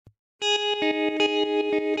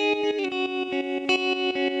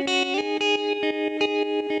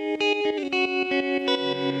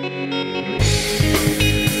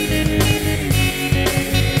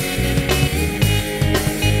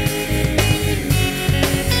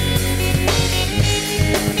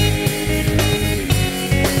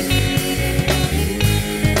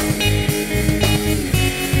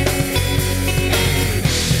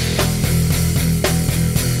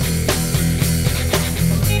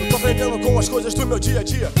as coisas do meu dia a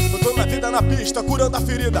dia. Eu tô na vida, na pista, curando a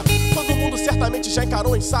ferida. Todo mundo certamente já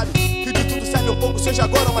encarou e sabe que de tudo serve um pouco, seja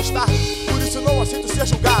agora ou mais tarde. Por isso não aceito ser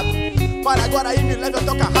julgado. Para agora e me leve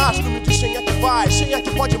até o carrasco. Me diz quem é que faz, quem é que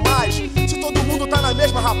pode mais. Se todo mundo tá na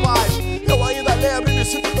mesma, rapaz. Eu ainda lembro e me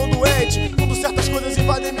sinto tão doente quando certas coisas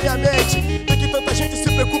invadem minha mente. E que tanta gente se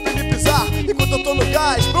preocupa em me pisar enquanto eu tô no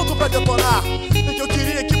gás, pronto pra detonar. E que eu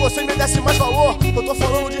queria que você me desse mais valor. Eu tô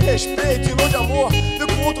falando de respeito e não de amor. Ver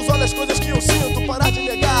com outros olhos as coisas que eu sinto. Parar de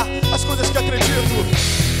negar as coisas que acredito.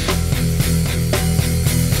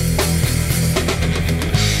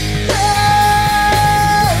 Quem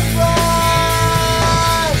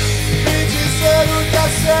vai me dizer o que é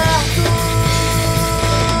certo?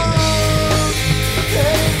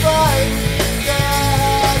 Quem vai me dar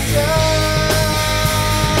razão?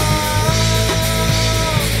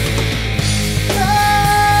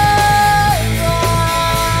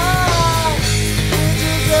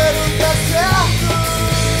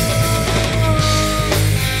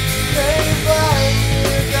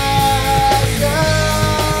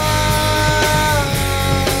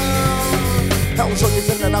 É um jogo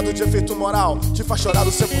envenenado de efeito moral, te faz chorar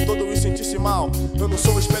o tempo todo e sentir-se mal. Eu não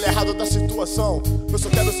sou o espelho errado da situação, eu só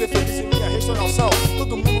quero ser feliz em minha restauração.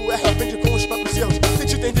 Todo mundo erra, aprende com os próprios erros.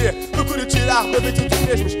 Tente entender, procure tirar proveito dos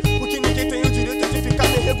mesmos, porque ninguém tem o direito de ficar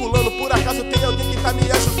me regulando. Por acaso tem alguém que tá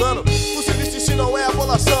me ajudando. O silêncio não é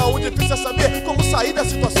abolação, o difícil é saber como sair da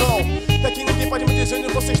situação. É que ninguém pode me dizer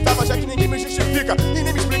onde você estava, já que ninguém me justifica e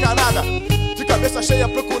nem me explica nada. De cabeça cheia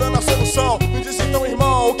procurando a solução. Me diz então,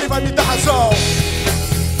 irmão, quem vai me dar razão?